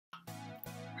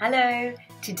Hello,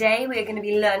 today we're going to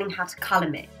be learning how to colour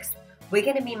mix. We're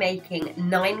going to be making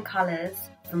 9 colours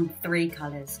from 3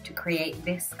 colours to create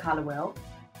this colour wheel.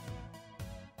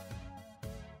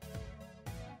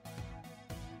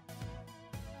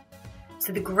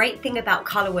 So the great thing about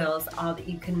colour wheels are that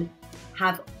you can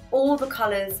have all the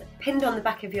colours pinned on the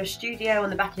back of your studio,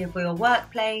 on the back of your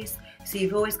workplace, so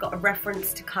you've always got a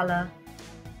reference to colour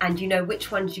and you know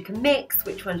which ones you can mix,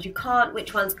 which ones you can't,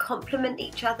 which ones complement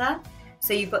each other.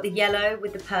 So you've got the yellow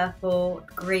with the purple,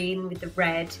 green with the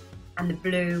red, and the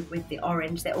blue with the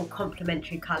orange. They're all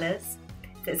complementary colours.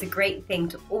 So it's a great thing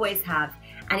to always have,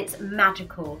 and it's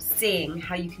magical seeing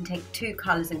how you can take 2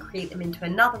 colours and create them into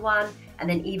another one, and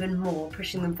then even more,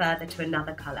 pushing them further to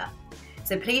another colour.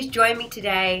 So please join me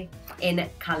today in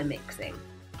colour mixing.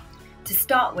 To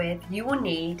start with, you will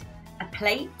need a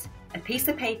plate, a piece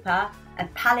of paper, a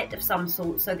palette of some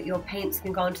sort so that your paints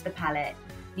can go onto the palette.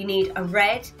 You need a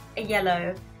red, a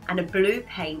yellow and a blue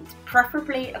paint,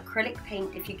 preferably acrylic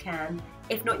paint if you can.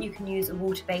 If not, you can use a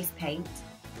water-based paint,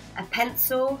 a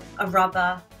pencil, a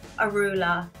rubber, a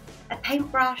ruler, a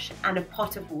paintbrush and a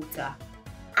pot of water.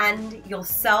 And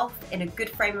yourself in a good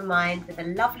frame of mind with a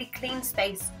lovely clean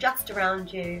space just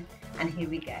around you. And here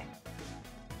we go.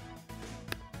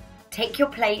 Take your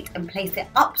plate and place it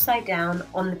upside down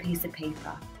on the piece of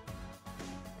paper.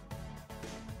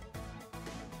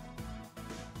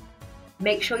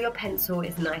 Make sure your pencil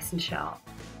is nice and sharp.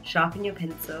 Sharpen your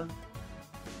pencil.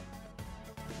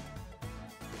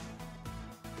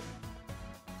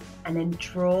 And then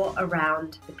draw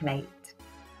around the plate.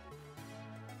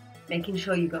 Making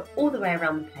sure you go all the way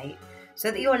around the plate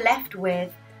so that you're left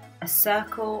with a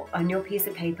circle on your piece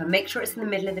of paper. Make sure it's in the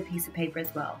middle of the piece of paper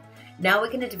as well. Now we're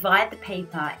going to divide the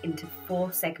paper into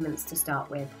 4 segments to start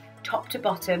with. Top to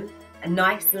bottom, a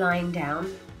nice line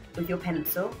down with your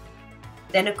pencil,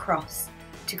 then across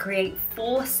to create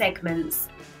 4 segments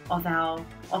of our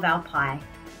pie.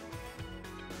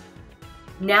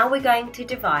 Now we're going to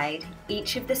divide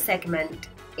each of the segment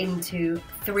into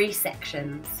 3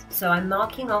 sections. So I'm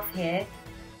marking off here,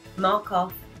 mark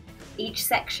off each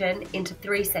section into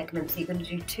 3 segments. So you're going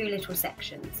to do 2 little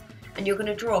sections. And you're going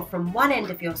to draw from one end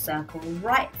of your circle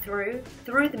right through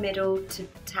the middle to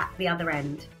tap the other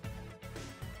end,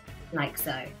 like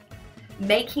so.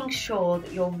 Making sure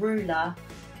that your ruler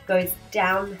goes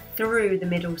down through the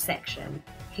middle section.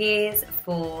 Here's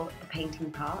for the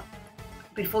painting part.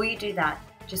 Before you do that,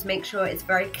 just make sure it's a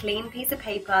very clean piece of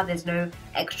paper, there's no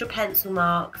extra pencil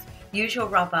marks. Use your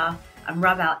rubber and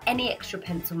rub out any extra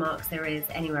pencil marks there is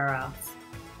anywhere else.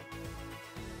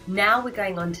 Now we're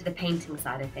going on to the painting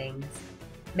side of things.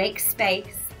 Make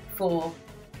space for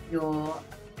your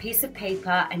piece of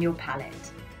paper and your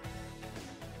palette.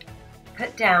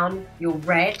 Put down your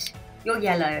red, your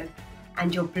yellow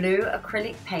and your blue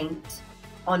acrylic paint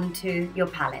onto your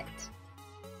palette.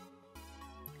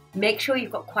 Make sure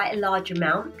you've got quite a large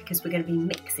amount because we're going to be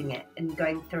mixing it and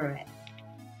going through it.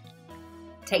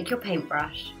 Take your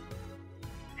paintbrush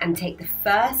and take the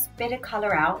first bit of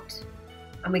colour out,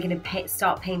 and we're going to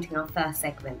start painting our first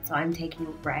segment. So I'm taking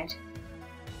red.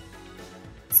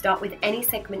 Start with any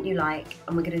segment you like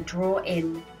and we're going to draw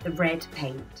in the red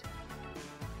paint.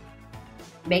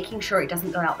 Making sure it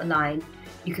doesn't go out the line.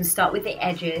 You can start with the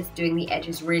edges, doing the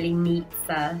edges really neat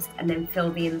first and then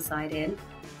fill the inside in.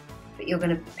 But you're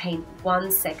going to paint one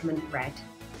segment red.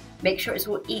 Make sure it's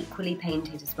all equally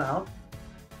painted as well.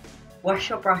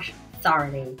 Wash your brush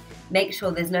thoroughly. Make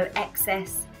sure there's no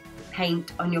excess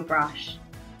paint on your brush.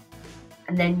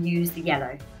 And then use the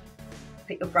yellow.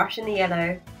 Put your brush in the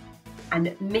yellow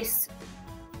and miss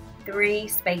 3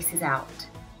 spaces out.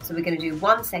 So we're going to do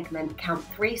one segment, count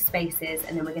 3 spaces,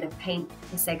 and then we're going to paint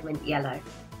the segment yellow.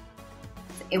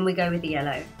 So in we go with the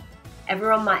yellow.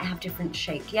 Everyone might have different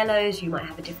shaped yellows, you might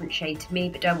have a different shade to me,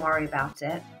 but don't worry about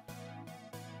it.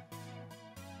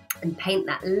 And paint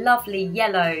that lovely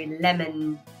yellow,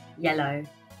 lemon yellow,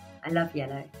 I love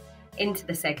yellow, into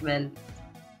the segment.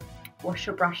 Wash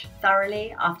your brush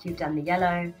thoroughly after you've done the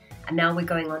yellow, and now we're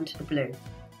going on to the blue.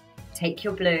 Take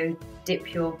your blue,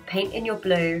 dip your paint in your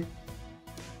blue,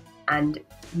 and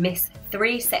miss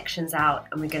 3 sections out,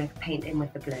 and we're going to paint in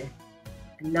with the blue.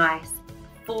 A nice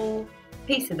full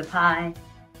piece of the pie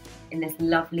in this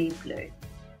lovely blue.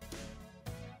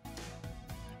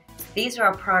 So these are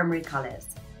our primary colours.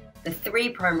 The 3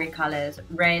 primary colours,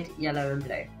 red, yellow and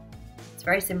blue. It's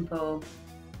very simple,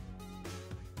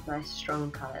 nice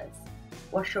strong colours.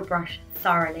 Wash your brush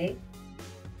thoroughly.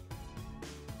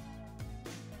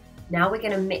 Now we're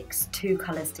going to mix 2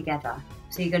 colours together.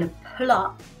 So you're going to pull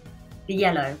up the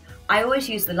yellow. I always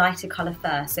use the lighter colour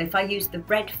first, so if I use the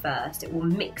red first, it will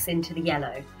mix into the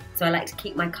yellow. So I like to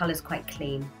keep my colours quite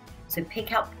clean. So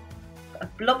pick up a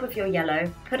blob of your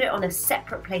yellow, put it on a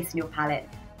separate place in your palette,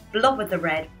 blob of the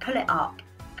red, pull it up,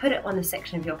 put it on a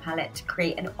section of your palette to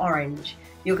create an orange.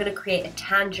 You're going to create a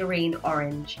tangerine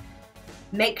orange.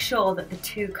 Make sure that the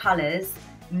two colours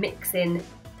mix in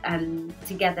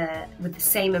together with the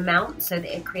same amount so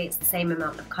that it creates the same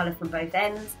amount of colour from both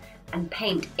ends, and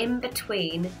paint in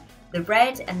between the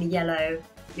red and the yellow.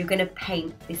 You're going to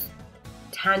paint this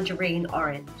tangerine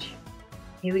orange.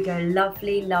 Here we go,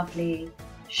 lovely, lovely,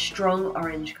 strong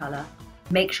orange colour.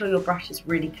 Make sure your brush is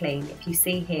really clean. If you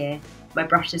see here, my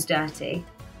brush is dirty.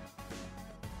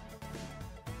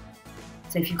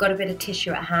 So if you've got a bit of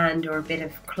tissue at hand or a bit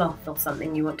of cloth or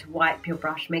something, you want to wipe your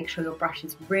brush, make sure your brush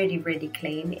is really, really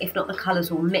clean. If not, the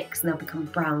colours will mix and they'll become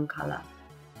brown colour.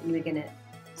 And we're going to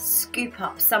scoop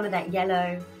up some of that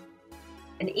yellow,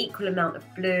 an equal amount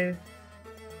of blue,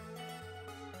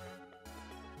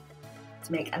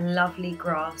 to make a lovely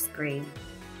grass green.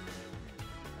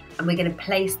 And we're going to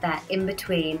place that in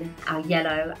between our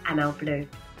yellow and our blue.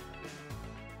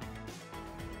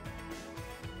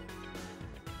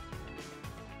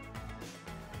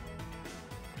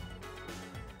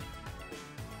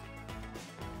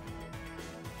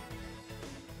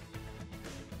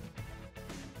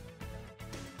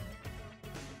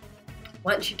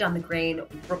 Once you've done the green,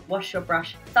 wash your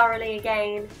brush thoroughly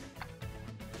again.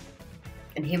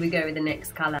 And here we go with the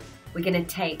next colour. We're going to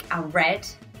take our red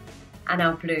and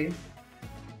our blue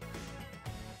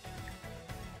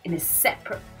in a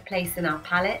separate place in our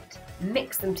palette,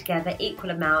 mix them together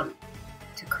equal amount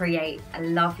to create a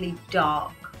lovely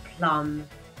dark plum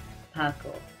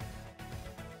purple.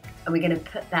 And we're going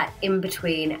to put that in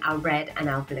between our red and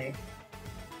our blue.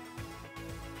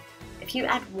 If you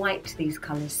add white to these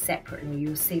colours separately,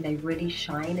 you'll see they really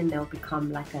shine and they'll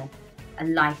become like a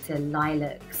lighter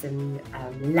lilacs and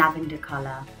lavender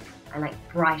colour, and like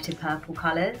brighter purple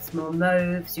colours, more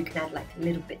mauves. You can add like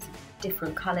little bits of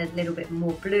different colours, a little bit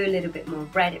more blue, a little bit more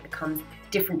red. It becomes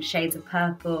different shades of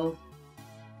purple.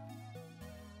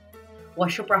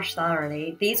 Wash your brush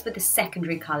thoroughly. These were the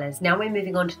secondary colours. Now we're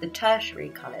moving on to the tertiary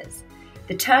colours.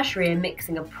 The tertiary are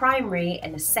mixing a primary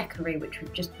and a secondary, which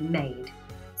we've just made.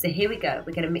 So here we go,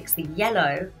 we're going to mix the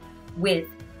yellow with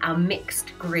our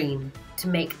mixed green to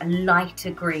make a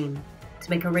lighter green, to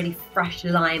make a really fresh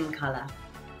lime colour.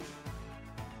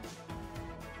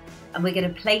 And we're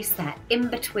going to place that in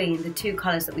between the two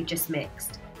colours that we just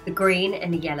mixed, the green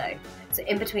and the yellow. So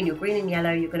in between your green and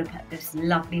yellow, you're going to put this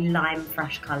lovely lime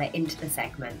fresh colour into the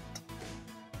segment.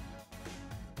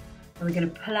 And we're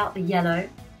going to pull out the yellow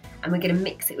and we're going to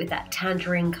mix it with that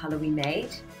tangerine colour we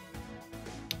made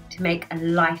to make a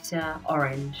lighter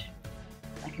orange,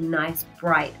 like a nice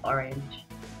bright orange.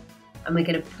 And we're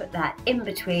going to put that in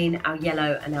between our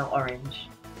yellow and our orange.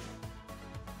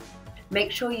 Make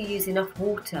sure you use enough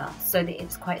water so that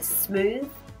it's quite smooth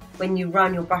when you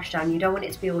run your brush down. You don't want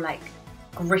it to be all like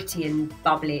gritty and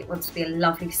bubbly. It wants to be a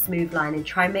lovely smooth line, and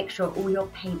try and make sure all your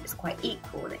paint is quite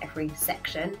equal in every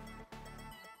section.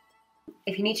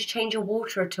 If you need to change your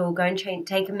water at all, go and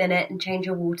take a minute and change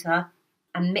your water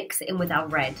and mix it in with our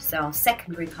red. So our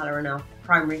secondary colour and our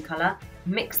primary colour,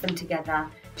 mix them together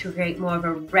to create more of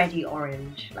a reddy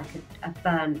orange, like a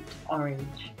burnt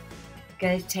orange. We're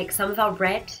going to take some of our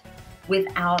red with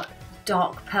our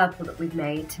dark purple that we've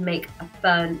made to make a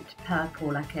burnt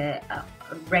purple, like a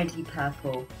reddy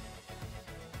purple.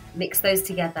 Mix those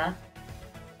together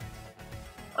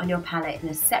on your palette in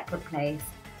a separate place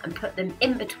and put them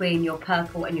in between your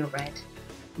purple and your red.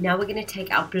 Now we're going to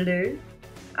take our blue,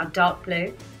 our dark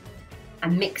blue,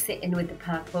 and mix it in with the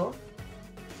purple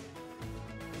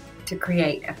to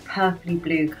create a purpley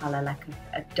blue colour, like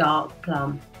a dark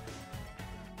plum.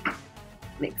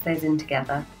 Mix those in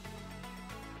together.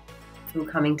 It's all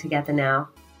coming together now.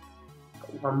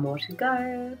 Got one more to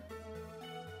go.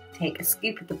 Take a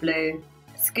scoop of the blue,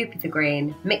 a scoop of the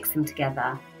green, mix them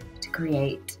together to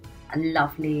create a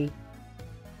lovely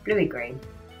bluey green.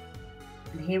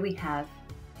 And here we have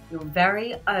your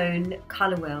very own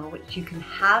colour wheel, which you can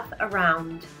have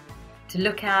around to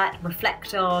look at,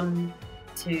 reflect on,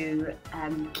 to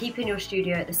keep in your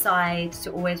studio at the side,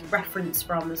 to always reference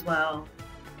from as well.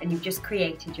 And you've just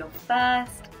created your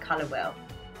first colour wheel.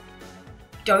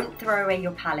 Don't throw away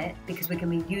your palette, because we're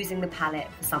going to be using the palette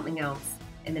for something else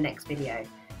in the next video.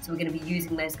 So we're going to be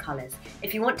using those colours.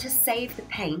 If you want to save the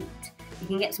paint, you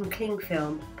can get some cling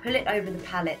film, pull it over the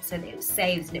palette so that it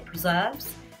saves and it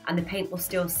preserves, and the paint will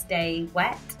still stay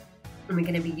wet, and we're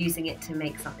going to be using it to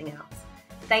make something else.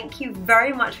 Thank you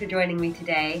very much for joining me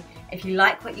today. If you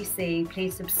like what you see,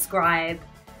 please subscribe,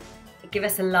 give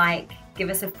us a like, give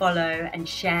us a follow, and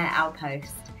share our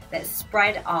post. Let's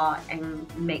spread art and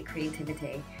make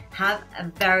creativity. Have a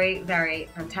very, very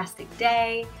fantastic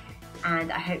day,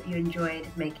 and I hope you enjoyed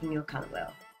making your colour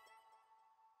wheel.